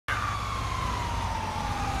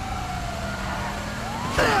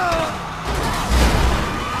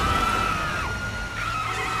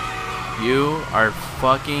You are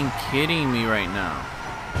fucking kidding me right now.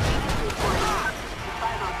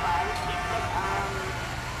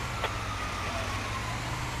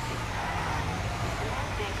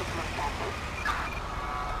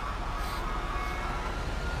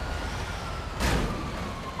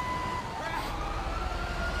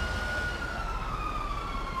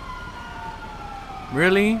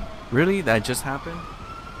 Really? Really? That just happened?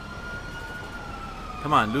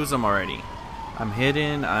 Come on, lose them already. I'm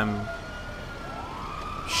hidden, I'm...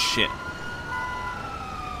 Shit.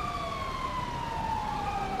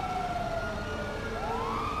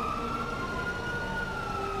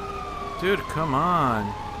 Dude, come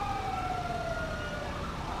on.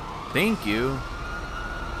 Thank you.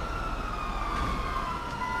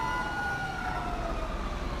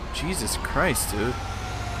 Jesus Christ, dude.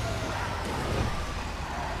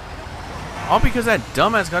 All because that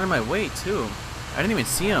dumbass got in my way, too. I didn't even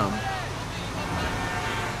see him.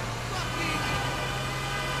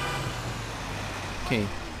 Okay.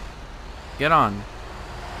 Get on.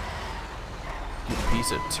 You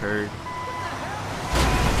piece of turd.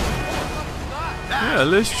 Yeah,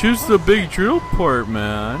 let's choose the big drill part,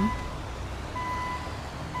 man.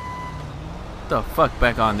 Get the fuck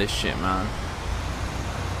back on this shit, man.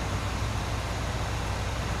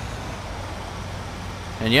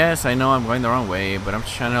 And yes, I know I'm going the wrong way, but I'm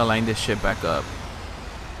just trying to line this shit back up.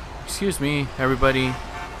 Excuse me, everybody.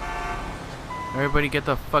 Everybody get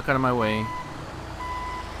the fuck out of my way.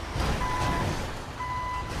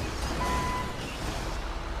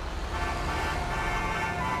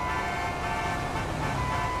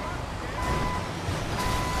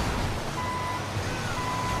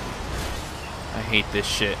 I hate this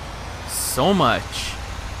shit so much.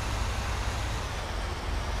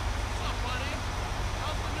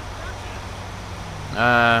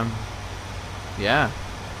 Yeah.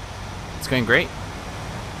 It's going great.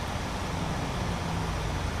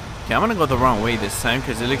 Okay, I'm gonna go the wrong way this time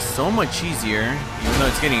because it looks so much easier, even though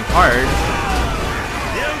it's getting hard.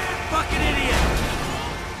 You fucking idiot!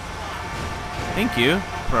 Thank you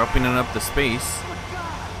for opening up the space.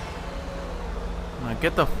 Now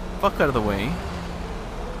get the fuck out of the way.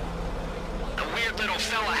 The weird little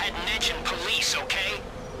fella hadn't mentioned police, okay?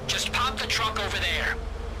 Just pop the truck over there.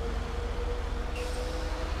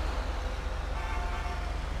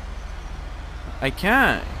 I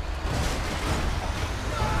can't.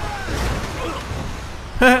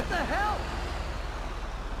 What the hell?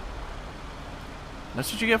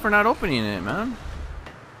 That's what you get for not opening it, man.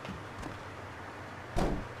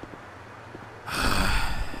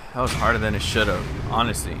 That was harder than it should have,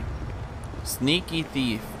 honestly. Sneaky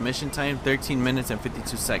thief. Mission time 13 minutes and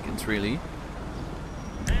 52 seconds, really?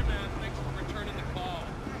 Hey man, thanks for returning the call.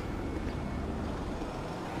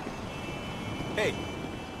 Hey,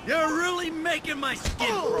 you're really making my skin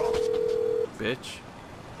crawl. Bitch.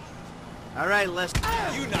 All right, let's.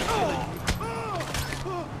 You not killing.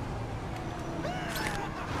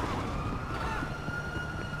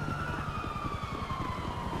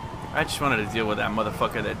 I just wanted to deal with that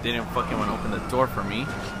motherfucker that didn't fucking want to open the door for me.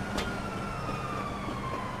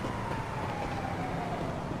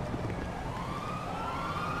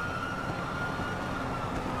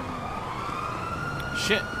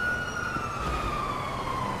 Shit.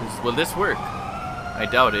 Will this work? I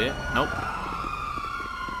doubt it. Nope.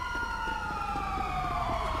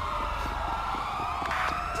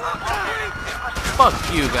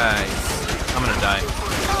 Fuck you guys. I'm gonna die.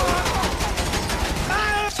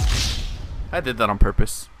 I did that on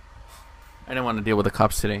purpose. I didn't want to deal with the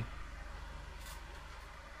cops today.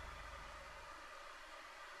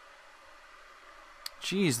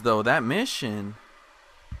 Jeez, though, that mission.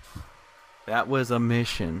 That was a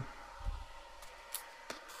mission.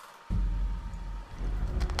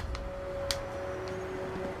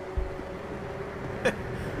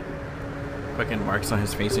 Fucking marks on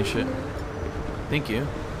his face and shit. Thank you.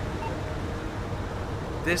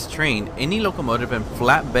 This train, any locomotive and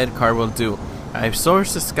flatbed car will do. I've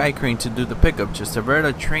sourced a sky crane to do the pickup. Just divert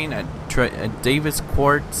a train at Davis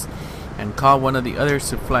Quartz and call one of the others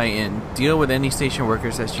to fly in. Deal with any station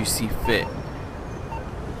workers as you see fit.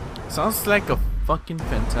 Sounds like a fucking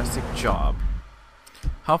fantastic job.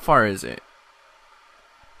 How far is it?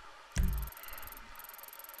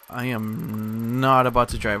 I am not about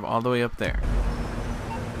to drive all the way up there.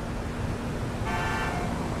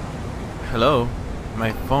 Hello?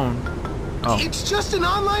 My phone. Oh. It's just an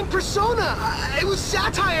online persona. It was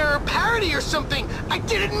satire or parody or something. I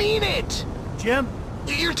didn't mean it. Jim?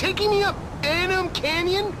 You're taking me up Phantom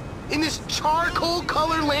Canyon in this charcoal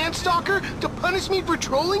color Landstalker to punish me for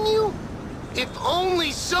trolling you? If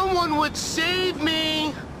only someone would save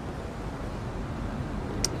me.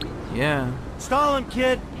 Yeah. Stall him,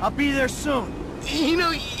 kid. I'll be there soon. You know,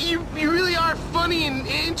 you really are funny and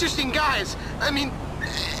interesting guys. I mean,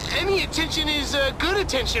 any attention is good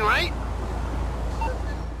attention, right?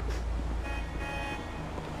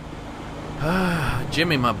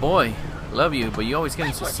 Jimmy, my boy. Love you, but you always get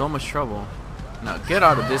into so much trouble. Now get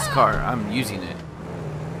out of this car. I'm using it.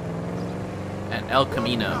 And El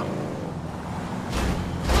Camino.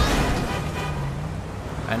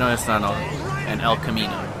 I know it's not an El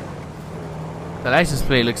Camino. The license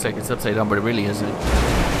plate looks like it's upside down, but it really isn't.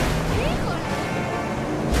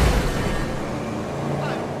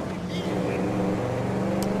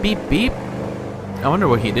 Beep beep. I wonder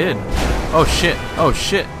what he did. Oh shit. Oh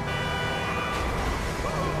shit.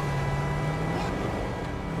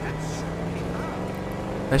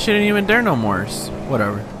 That shit ain't even there no more.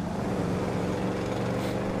 Whatever.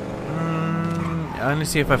 I'm gonna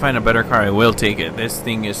see if I find a better car. I will take it. This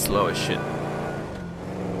thing is slow as shit.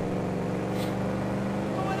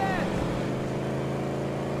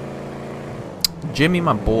 Jimmy,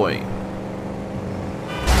 my boy.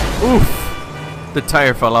 Oof! The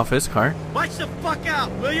tire fell off his car. Watch the fuck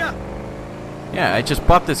out, will ya? Yeah, I just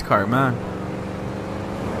bought this car, man.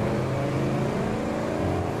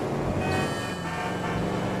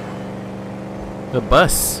 The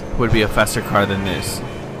bus would be a faster car than this.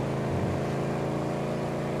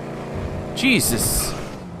 Jesus.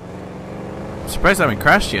 I'm surprised I haven't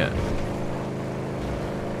crashed yet.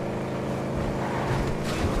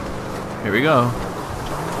 Here we go.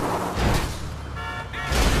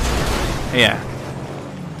 Yeah.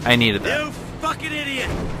 I needed that. You fucking idiot!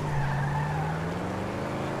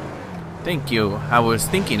 Thank you. I was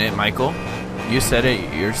thinking it, Michael. You said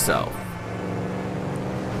it yourself.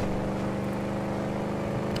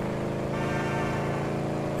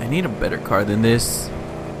 I need a better car than this.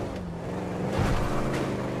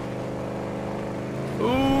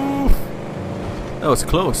 Ooh. That was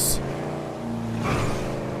close.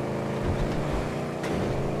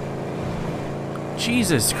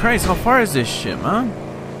 Jesus Christ, how far is this shit, man?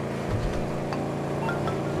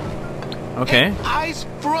 Okay. Eyes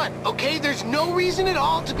front, okay? There's no reason at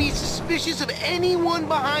all to be suspicious of anyone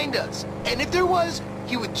behind us. And if there was,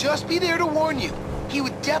 he would just be there to warn you. He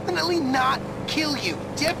would definitely not kill you.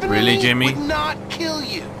 Definitely Really, Jimmy? would not kill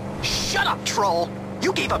you. Shut up, troll!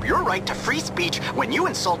 You gave up your right to free speech when you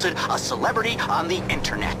insulted a celebrity on the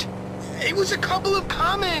internet. It was a couple of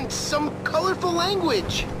comments, some colorful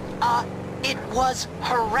language. It was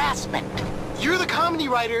harassment. You're the comedy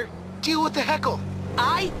writer. Deal with the heckle.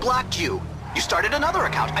 I blocked you. You started another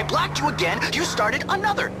account. I blocked you again. You started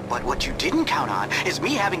another. But what you didn't count on is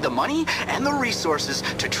me having the money and the resources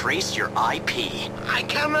to trace your IP. I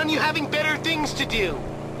count on you having better things to do.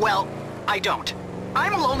 Well, I don't.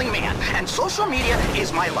 I'm a lonely man, and social media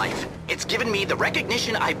is my life. It's given me the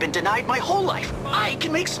recognition I've been denied my whole life. I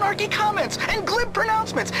can make snarky comments and glib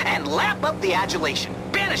pronouncements and lap up the adulation,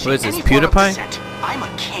 banishing What is this, any form of PewDiePie? dissent. I'm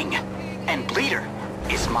a king, and Bleeder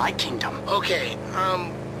is my kingdom. Okay,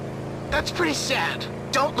 that's pretty sad.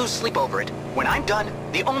 Don't lose sleep over it. When I'm done,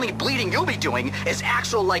 the only bleeding you'll be doing is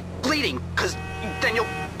actual, like, bleeding, cause then you'll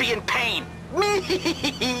be in pain.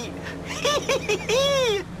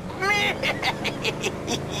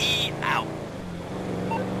 Ow.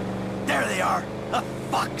 There they are. The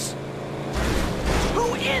fucks.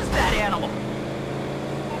 Who is that animal?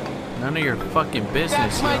 None of your fucking business.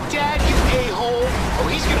 That's my yo. dad, you a-hole. Oh,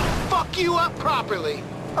 he's gonna fuck you up properly.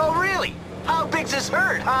 Oh, really? How big's this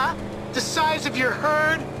herd, huh? The size of your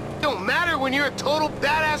herd don't matter when you're a total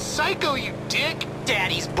badass psycho, you dick.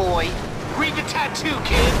 Daddy's boy. Read the tattoo,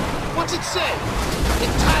 kid. What's it say?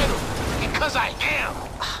 Entitled, because I am.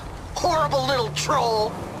 Horrible little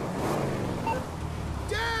troll.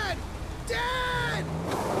 Dad! Dad!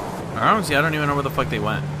 Honestly, I don't even know where the fuck they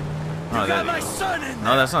went. Oh, You there got they my go. son in No,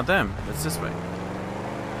 there. that's not them. That's this way.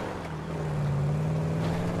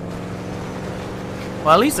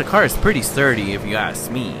 Well, at least the car is pretty sturdy, if you ask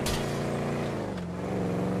me.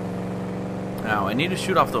 Now, I need to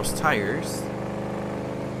shoot off those tires.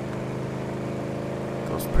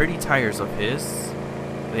 Those pretty tires of his.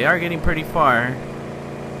 They are getting pretty far.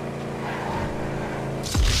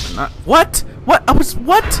 Not what? What? I was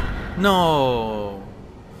what? No.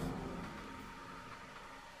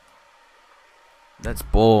 That's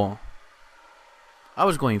bull. I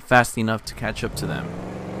was going fast enough to catch up to them.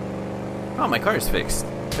 Oh, my car is fixed.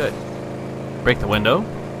 Good. Break the window.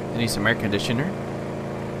 I need some air conditioner.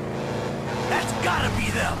 That's gotta be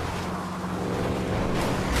them.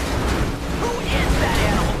 Who is that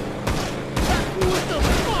animal? What the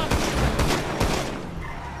fuck?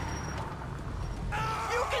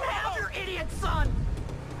 You can have your idiot son.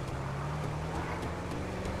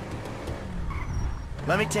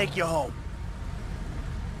 Let me take you home.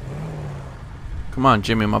 Come on,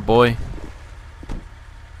 Jimmy, my boy.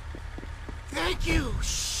 Thank you.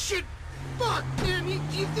 Shit. Fuck, man. Do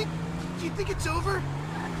you think it's over?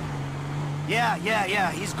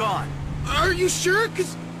 Yeah, he's gone. Are you sure?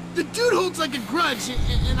 Cause the dude holds like a grudge,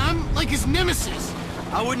 and I'm like his nemesis.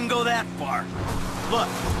 I wouldn't go that far. Look.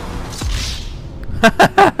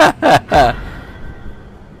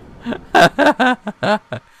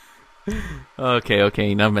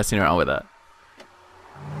 Okay, not messing around with that.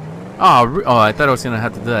 Oh, I thought I was gonna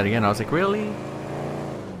have to do that again. I was like, really?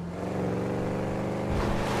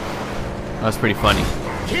 That was pretty funny.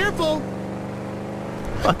 Careful.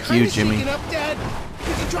 Fuck you, Jimmy. Shaken up, Dad.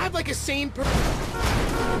 Could you drive like a sane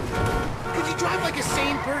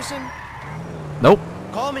person? Nope.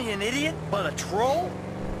 Call me an idiot, but a troll?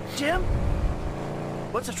 Jim?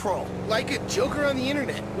 What's a troll? Like a joker on the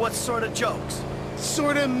internet. What sort of jokes?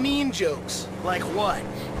 Sorta mean jokes. Like what?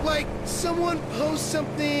 Like someone posts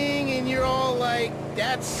something and you're all like,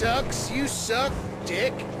 that sucks, you suck,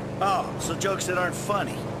 dick. Oh, so jokes that aren't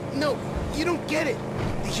funny. No, you don't get it.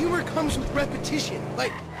 The humor comes with repetition.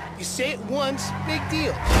 Like, you say it once, big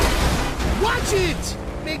deal. Watch it!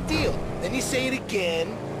 Big deal. Then you say it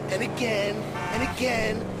again, and again, and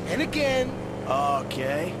again, and again.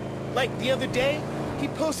 Okay. Like the other day, he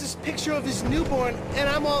posts this picture of his newborn, and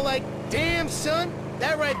I'm all like, damn, son,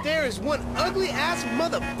 that right there is one ugly-ass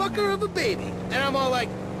motherfucker of a baby. And I'm all like,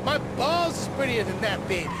 my balls is prettier than that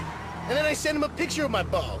baby. And then I send him a picture of my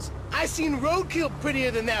balls. I seen roadkill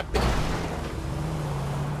prettier than that baby.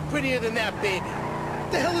 What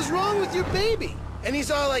the hell is wrong with your baby? And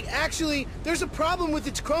he's all like, actually, there's a problem with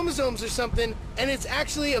its chromosomes or something, and it's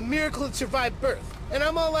actually a miracle it survived birth. And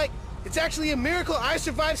I'm all like, it's actually a miracle I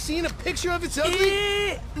survived seeing a picture of its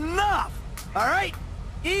ugly... Enough! Alright?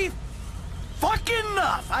 Fucking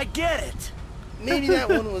enough! I get it! Maybe that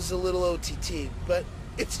one was a little OTT, but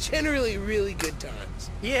it's generally really good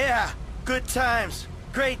times. Yeah, good times.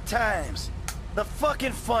 Great times. The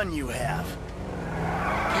fucking fun you have.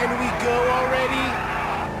 Can we go already?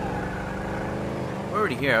 We're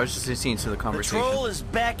already here. I was just listening to the The conversation. troll is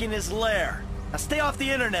back in his lair. Now stay off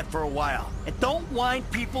the internet for a while, and don't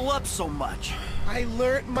wind people up so much. I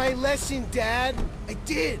learned my lesson, Dad. I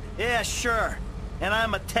did. Yeah, sure. And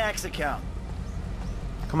I'm a tax account.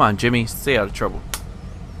 Come on, Jimmy. Stay out of trouble.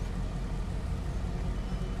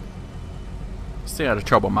 Stay out of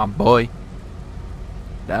trouble, my boy.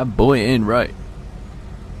 That boy ain't right.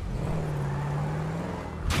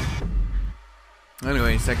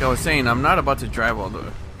 Anyways, like I was saying, I'm not about to drive all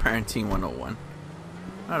the Parenting 101.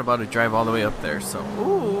 Not about to drive all the way up there, so.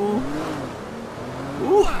 Ooh.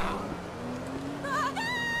 Ooh.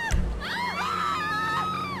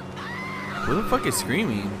 Who the fuck is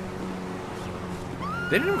screaming?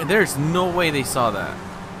 They didn't. There's no way they saw that.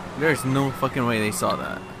 There's no fucking way they saw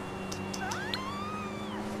that.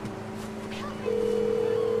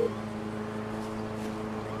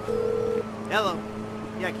 Hello.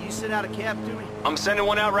 Yeah, can you send out a cab to me? I'm sending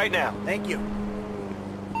one out right now. Thank you.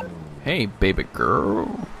 Hey, baby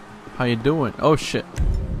girl. How you doing? Oh, shit.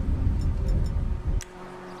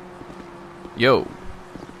 Yo,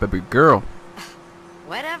 baby girl.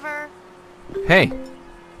 Whatever. Hey,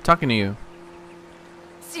 talking to you.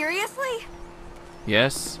 Seriously?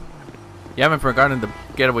 Yes? You haven't forgotten the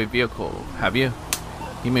getaway vehicle, have you?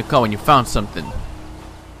 Give me a call when you found something.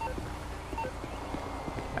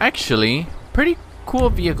 Actually, pretty cool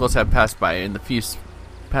vehicles have passed by in the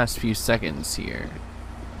past few seconds here.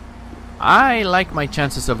 I like my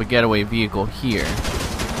chances of a getaway vehicle here.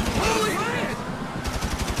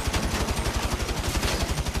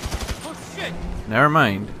 Oh shit! Never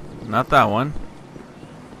mind. Not that one.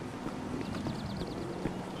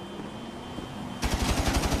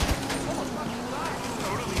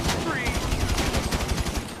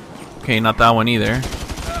 Okay, not that one either.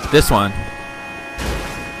 This one.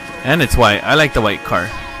 And it's white. I like the white car.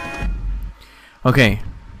 Okay.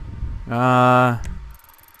 Let's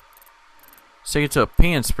take it to a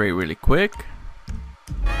paint spray really quick.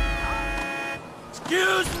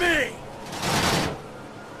 Excuse me!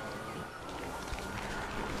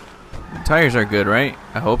 Tires are good, right?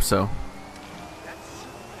 I hope so.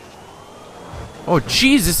 Oh,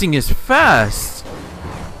 jeez, this thing is fast.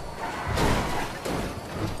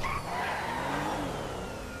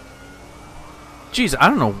 Jeez, I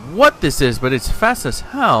don't know what this is, but it's fast as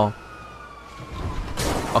hell.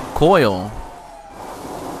 A coil.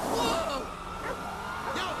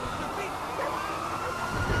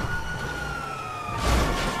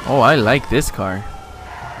 Oh, I like this car.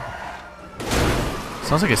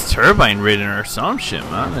 Sounds like it's turbine ridden or some shit,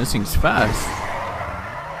 man. This thing's fast.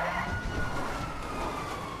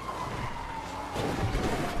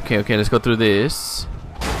 Okay, okay, let's go through this.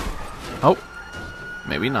 Oh,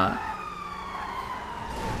 maybe not.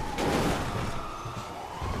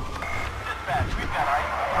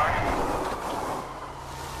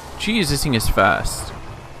 Jeez, this thing is fast.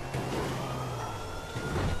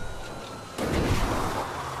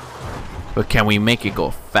 But can we make it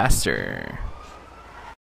go faster?